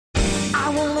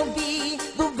wanna be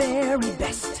the very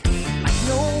best, like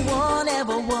no one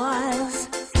ever was.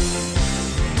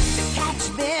 To catch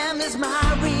them is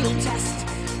my real test,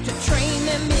 to train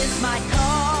them is my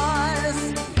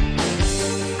cause.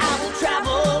 I will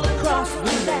travel across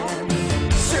the land,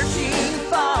 searching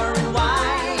far and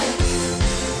wide.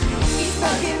 Each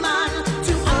Pokemon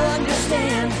to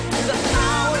understand the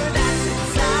power that's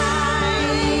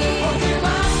inside.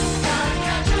 Pokemon, gotta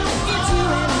catch 'em all. It's you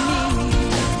and me.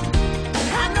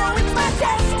 I know it's my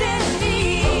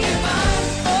destiny. Pokemon,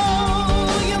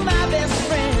 oh, you're my best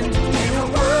friend in a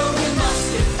world we must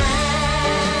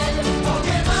defend.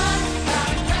 Pokemon,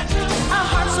 gotta catch 'em all. Our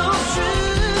hearts so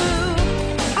true,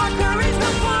 our courage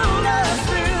will pull us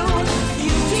through.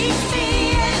 You teach me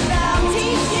and I'll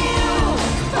teach you.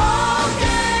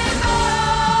 Pokemon,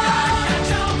 gotta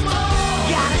catch 'em all.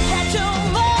 Gotta catch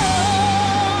 'em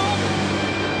all.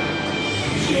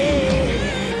 Yeah.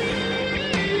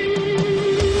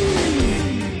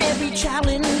 Every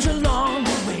challenge along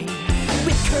the way,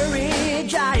 with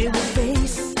courage I will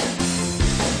face.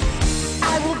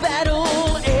 I will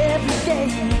battle every day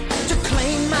to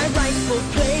claim my rightful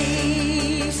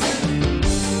place.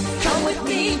 Come with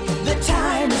me, the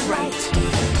time is right.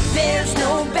 There's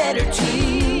no better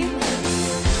team.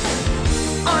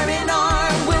 Arm in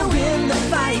arm, we'll win the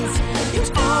fight.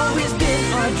 It's always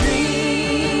been our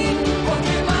dream.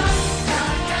 Pokemon,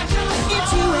 gotta catch 'em all.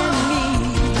 It's you and me.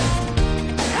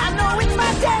 I know it's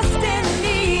my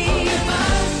destiny.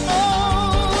 Pokemon,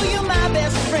 oh, you're my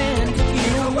best friend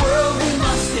in a world we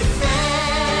must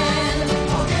defend.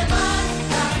 Pokemon,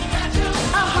 gotta catch 'em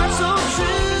all. Our hearts so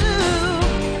true,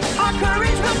 our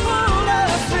courage will pull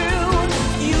us through.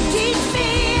 You teach me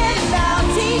and I'll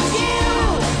teach you.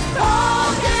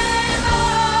 Pokemon,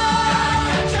 gotta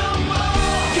catch 'em all.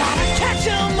 Gotta catch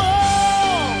 'em all.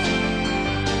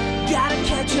 Gotta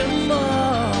catch 'em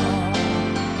all.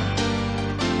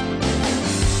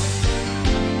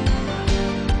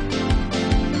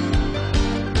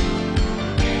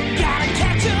 Gotta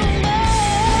catch 'em all.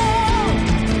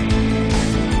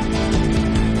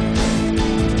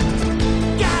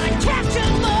 Gotta catch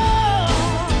 'em all.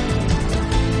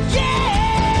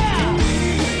 Yeah.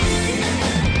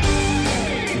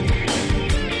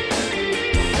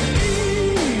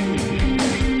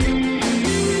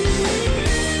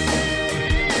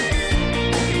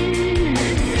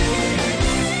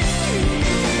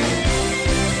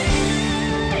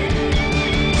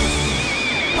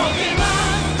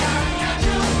 Pokemon, gotta catch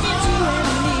 'em all. It's you and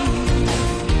me.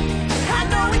 I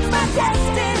know it's my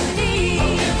destiny.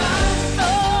 Pokemon,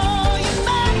 oh, you're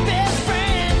my best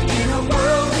friend in a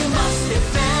world we must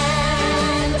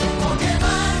defend.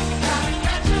 Pokemon, gotta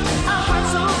catch 'em all. Our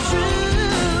hearts so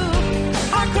true,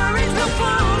 our courage will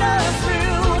pull us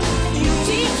through. You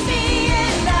teach me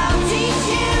and I'll teach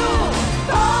you.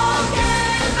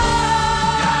 Pokemon,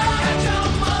 gotta catch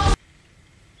 'em all.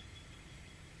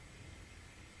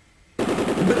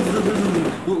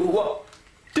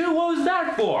 Dude, what was that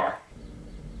for?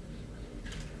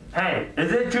 Hey,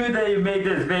 is it true that you made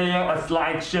this video a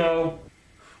slideshow?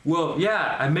 Well,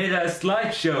 yeah, I made a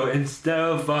slideshow instead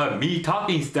of me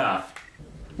talking stuff.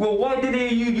 Well, why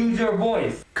didn't you use your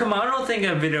voice? Come on, I don't think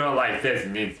a video like this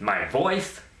needs my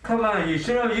voice. Come on, you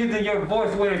should have used your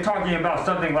voice when you're talking about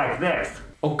something like this.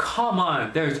 Oh, come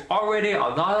on, there's already a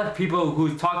lot of people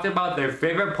who've talked about their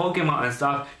favorite Pokemon and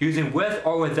stuff using with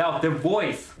or without their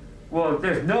voice. Well,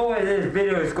 there's no way this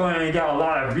video is going to get a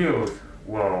lot of views.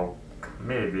 Well,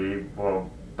 maybe,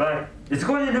 but it's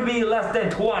going to be less than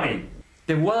 20.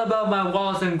 Then what about my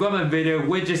Wallace and Gromit video,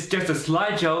 which is just a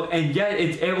slideshow, and yet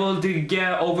it's able to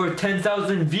get over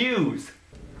 10,000 views?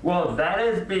 Well, that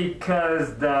is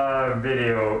because the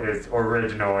video is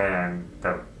original and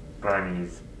the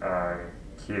bunnies are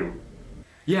cute.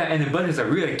 Yeah, and the bunnies are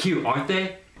really cute, aren't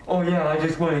they? Oh yeah, I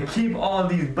just want to keep all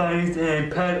these bunnies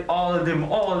and pet all of them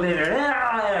all later.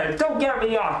 Don't get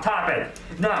me off topic.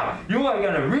 Now, you are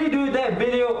gonna redo that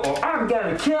video or I'm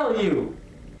gonna kill you.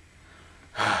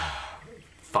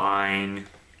 Fine.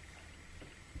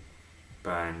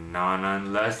 But not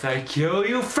unless I kill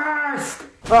you first!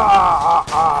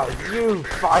 You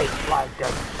fight like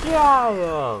a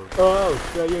child! Oh,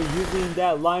 so you're using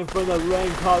that line from the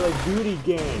Ren Call of Duty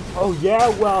game. Oh yeah,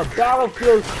 well,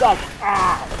 Battlefield sucks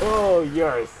ass! Oh,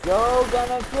 you're so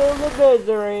gonna feel the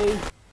misery!